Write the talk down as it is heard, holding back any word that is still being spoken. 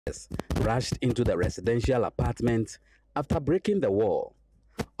rushed into the residential apartment after breaking the wall.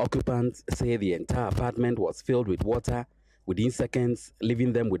 Occupants say the entire apartment was filled with water within seconds,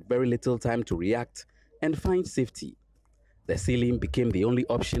 leaving them with very little time to react and find safety. The ceiling became the only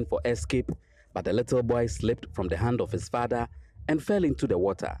option for escape, but the little boy slipped from the hand of his father and fell into the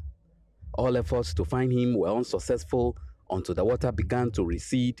water. All efforts to find him were unsuccessful until the water began to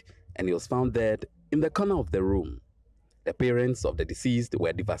recede and he was found dead in the corner of the room. The parents of the deceased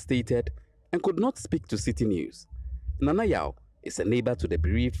were devastated and could not speak to Citi News. Nana Yao is a neighbor to the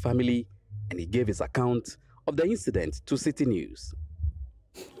bereaved family, and he gave his account of the incident to Citi News.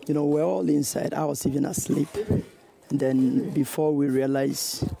 You know, we're all inside. I was even asleep. And then before we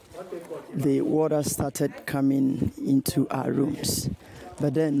realized, the water started coming into our rooms.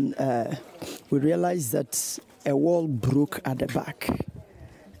 But then we realized that a wall broke at the back,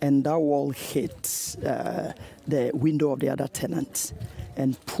 and that wall hit the window of the other tenant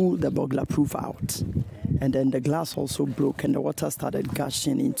and pulled the burglar-proof out. And then the glass also broke, and the water started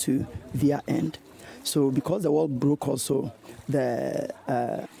gushing into their end. So because the wall broke also, the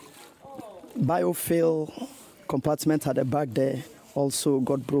biofuel compartment at the back there also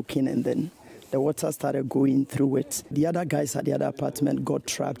got broken, and then the water started going through it. The other guys at the other apartment got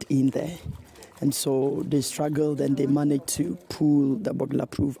trapped in there. And so they struggled and they managed to pull the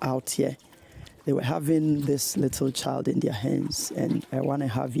burglar-proof out here. They were having this little child in their hands, and a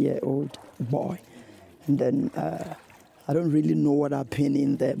 1.5-year-old boy. And then I don't really know what happened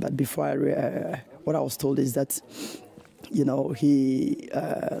in there, but before what I was told is that, you know, he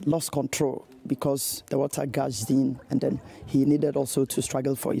lost control because the water gushed in, and then he needed also to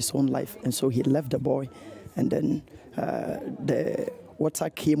struggle for his own life. And so he left the boy, and then the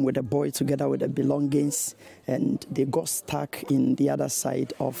water came with the boy together with the belongings, and they got stuck in the other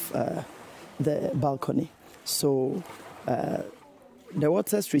side of the balcony. So the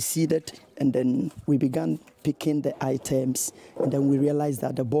waters receded, and then we began picking the items, and then we realized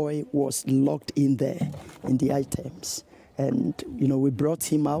that the boy was locked in there in the items. And, you know, we brought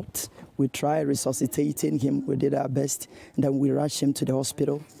him out. We tried resuscitating him. We did our best, and then we rushed him to the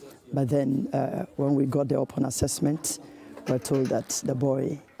hospital. But then when we got there upon assessment, we were told that the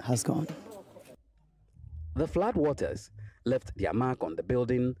boy has gone. The flood waters left their mark on the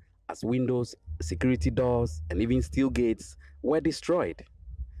building as windows, security doors, and even steel gates were destroyed.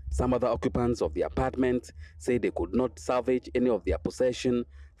 Some other occupants of the apartment say they could not salvage any of their possession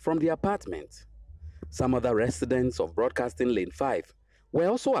from the apartment. Some other residents of Broadcasting Lane 5 were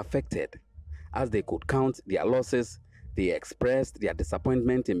also affected. As they could count their losses, they expressed their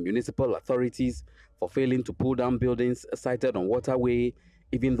disappointment in municipal authorities for failing to pull down buildings sited on waterway,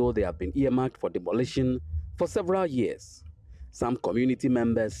 even though they have been earmarked for demolition for several years. Some community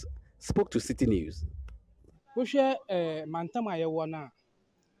members spoke to Citi News.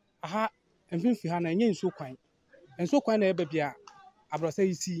 Aha mfimfi ha na enye nso kwan na ebe bia abrose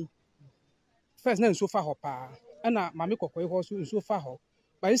isi first na nso fa ho pa na mame kokoi ho so nso fa ho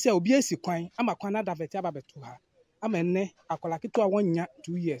ba isi obi esi kwan ama kwan na daveti ababetu ha ama enne akola keto a wonya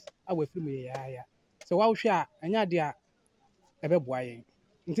 2 years awa firi mu ya so wa hwe a enya de a ebe boa yen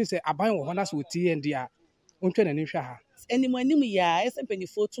nti se aban wo ho na so oti yen de a ontwe na ni hwe ha animu ya ese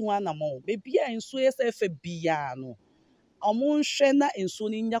penifo tu na mo be bia nso ese efe bia no omun hwe na nso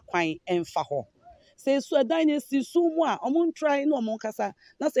ni nya kwan emfa ho se so adan ne si so mu a omun try na omun kasa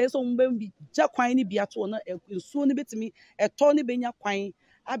na se so omun be ja kwan ni bia to na nso ni betimi eto ni benya kwan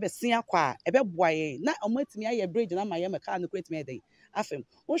abese akwa ebe boaye na omun etimi aye bridge na maye meka na kwetimi eden afem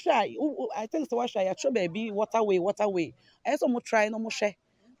wo hwa I think so wa hwa ya tro baby waterway eso omun try na omun hwe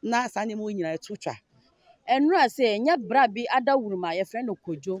na sanye mu nyina etutwa enra se nya bra bi adawuruma ye frɛ no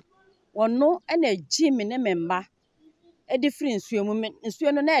kojo wono na jimi ne memma e different nsuo mu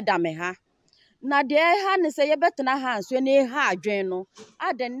nsuo no na eda me ha na de ha ne se ye betena ha nsuo ne ha adwen no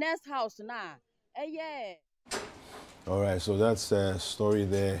at the next house na yeah. All right, so that's a story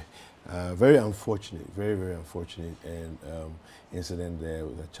there. Very unfortunate, very, very unfortunate and incident there.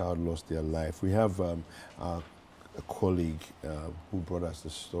 The child lost their life. We have a colleague who brought us the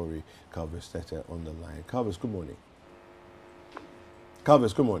story, Calvis Tete, on the line. Calvis, good morning.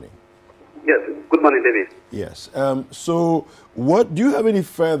 Calvis, good morning. Yes, good morning, David. Yes. So, what do you have any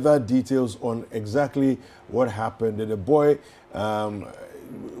further details on exactly what happened? Did the boy,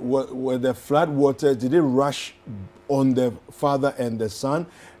 were the flood water, did it rush on the father and the son?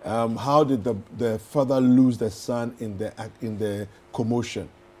 How did the father lose the son in the commotion?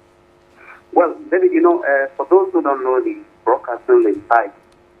 Well, David, you know, for those who don't know the Broadcasting Lane 5,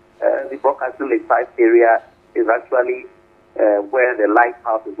 the Broadcasting Lane 5 area is actually where the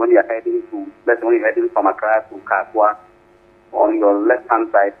lighthouse is when you're heading from Accra to Kakwa. on your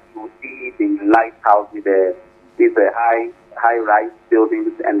left-hand side, you see the lighthouse with these high-rise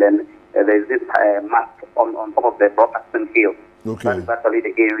buildings, and then there's this mast on top of the Brockhampton Hill. Okay. That is actually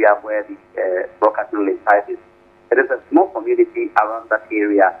the area where the Brockhampton Lake site is. It is a small community around that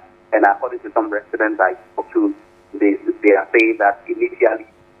area, and according to some residents I spoke to, they are saying that initially,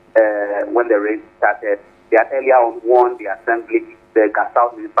 when the rain started, they had earlier on warned the assembly, the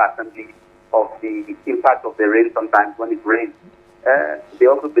Gasouth Municipal Assembly, of the impact of the rain sometimes when it rains. They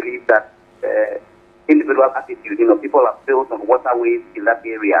also believe that individual attitude, people are built on waterways in that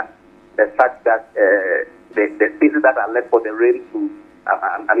area, such that the spaces that are left for the rain to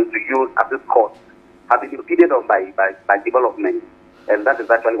use at this cost have been impeded on by development. And that is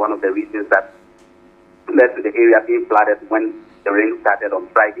actually one of the reasons that led to the area being flooded when the rain started on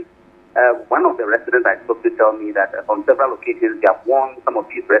Friday. One of the residents I spoke to tell me that on several occasions they have warned some of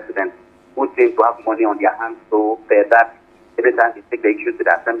these residents who seem to have money on their hands, so that every time they take the issue to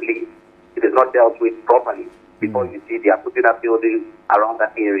the assembly, it is not dealt with properly. Before you see, they are putting up buildings around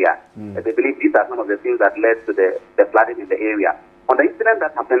that area. They believe these are some of the things that led to the flooding in the area. On the incident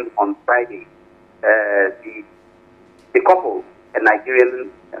that happened on Friday, the couple, a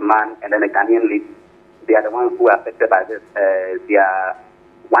Nigerian man and then a Ghanaian lady, they are the ones who were affected by this. Their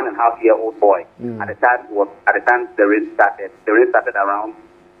 1.5-year-old boy. At the time the rain started around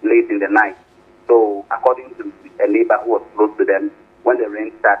late in the night. So according to a neighbor who was close to them, when the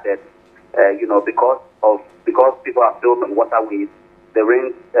rain started, because people are built on waterways, the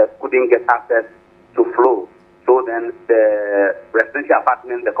rain couldn't get access to flow. So then the residential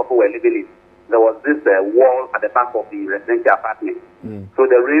apartment the couple were living in, there was this wall at the back of the residential apartment. So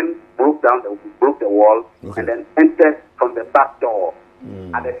the rain broke the wall, and then entered from the back door.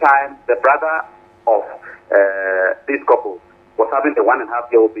 At the time, the brother of this couple was having the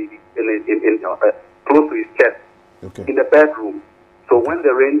 1.5-year-old baby close to his chest in the bedroom. So when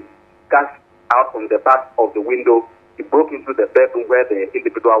the rain gushed out from the back of the window, it broke into the bedroom where the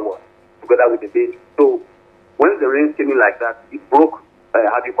individual was, together with the baby. So when the rain came in like that, it broke,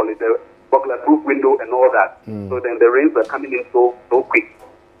 the burglar-proof window and all that. So then the rains were coming in so quick.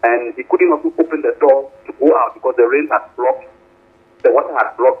 And he couldn't also open the door to go out because the rain had blocked, the water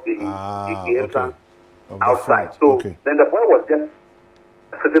had blocked the entrance outside. So then the boy was just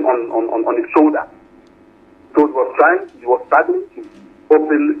sitting on his shoulder. So he was struggling to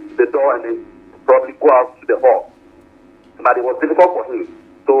open the door and then probably go out to the hall. But it was difficult for him.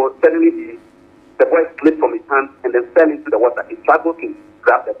 So suddenly the boy slipped from his hand and then fell into the water. He struggled to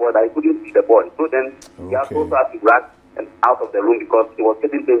grab the boy, but he couldn't see the boy. So then he also had to grab him out of the room because it was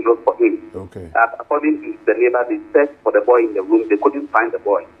getting dangerous for him. According to the neighbor, they searched for the boy in the room. They couldn't find the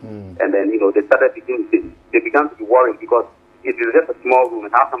boy. And then, they began to be worried because it was just a small room,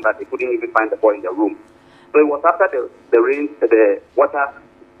 and how come that they couldn't even find the boy in the room? So it was after the water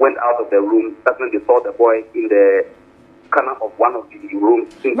went out of the room, that's when they saw the boy in the corner of one of the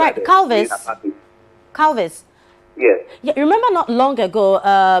rooms. Right, Calvis. Yes. Yeah, remember not long ago,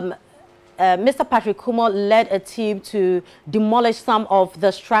 Mr. Patrick Kumo led a team to demolish some of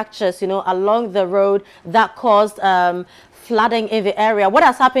the structures, along the road that caused flooding in the area. What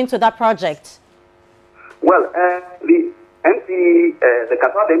has happened to that project? Well, the MC, the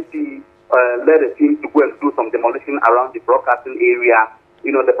Gasouth MC, led a team to go and do some demolition around the broadcasting area.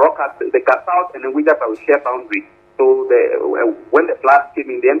 The Gasouth and the Wichita share boundary. So when the flood came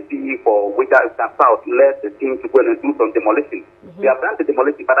in, the MCE for Wichita South led the team to go and do some demolition. They have done the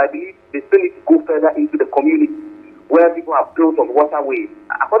demolition, but I believe they still need to go further into the community where people have built on waterways.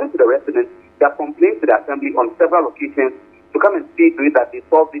 According to the residents, they have complained to the assembly on several occasions to come and see to it that they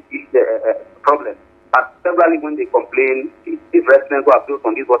solve this problem. But severally, when they complain, these residents who have built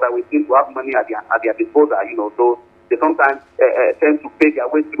on these waterways seem to have money at their disposal, so they sometimes tend to pay their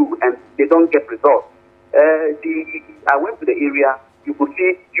way through and they don't get results. I went to the area, you could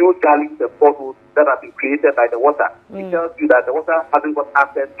see huge gullies and potholes that have been created by the water. It tells you that the water hasn't got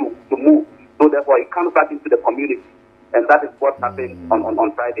access to move, so therefore it comes back into the community. And that is what happened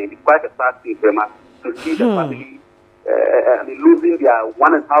on Friday. It's quite a sad thing, Prema, to see the family losing their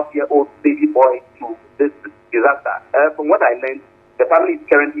 1.5-year-old baby boy to this disaster. From what I learned, the family is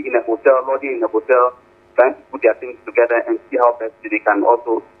currently in a hotel, lodging in a hotel, trying to put their things together and see how best they can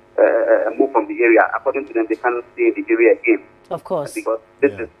also move from the area. According to them, they can't stay in the area again. Of course. Because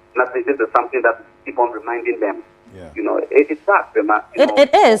this is something that keep on reminding them. It's sad, Prema.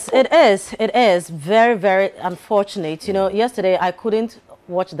 It is very, very unfortunate. Yesterday I couldn't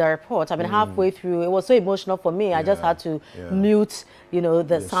watch the report. I mean, halfway through, it was so emotional for me. I just had to mute, you know,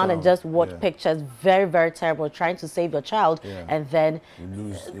 the sound and just watch pictures. Very, very terrible. Trying to save your child, and then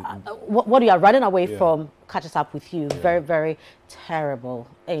what you are running away from catches up with you. Very, very terrible.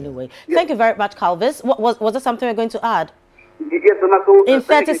 Anyway, thank you very much, Calvis. Was there something you're going to add? Yes, so in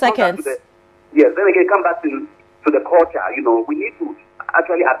 30 seconds. Yes, then again, come back to the culture. You know, we need to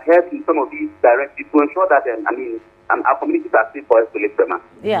actually adhere to some of these directives to ensure that, our communities are safe for us to live from.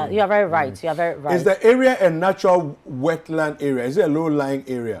 Yeah, you are very right. You are very right. Is the area a natural wetland area? Is it a low-lying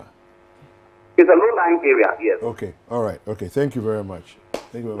area? It's a low-lying area, yes. Okay, all right. Okay, thank you very much.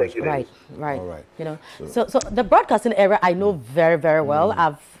 Thank you very much. Right. All right. You know, so the broadcasting area I know very, very well.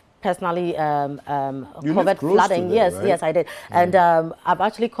 I've personally covered flooding. There, yes, right? yes, I did. And I've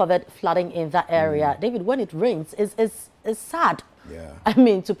actually covered flooding in that area. David, when it rains, it's sad. Yeah. I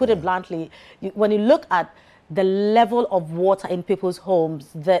mean, to put it bluntly, when you look at the level of water in people's homes,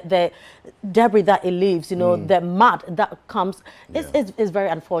 the debris that it leaves, you know, the mud that comes, is very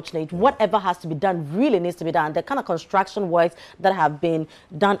unfortunate. Whatever has to be done really needs to be done. The kind of construction works that have been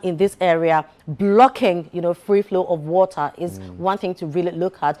done in this area, blocking, you know, free flow of water is one thing to really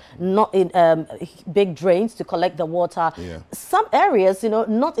look at, not in big drains to collect the water. Some areas, you know,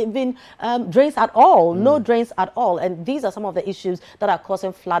 not even drains at all, no drains at all. And these are some of the issues that are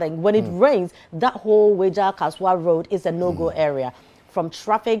causing flooding. When it rains, that whole Weja Kaswa Road is a no-go area. From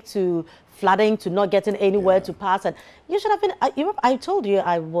traffic to flooding to not getting anywhere to pass. And you should have been, I told you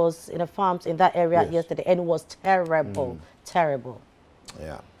I was in a farm in that area yesterday, and it was terrible, terrible.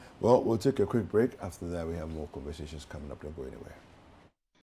 Yeah. Well, we'll take a quick break. After that, we have more conversations coming up. Don't go anywhere.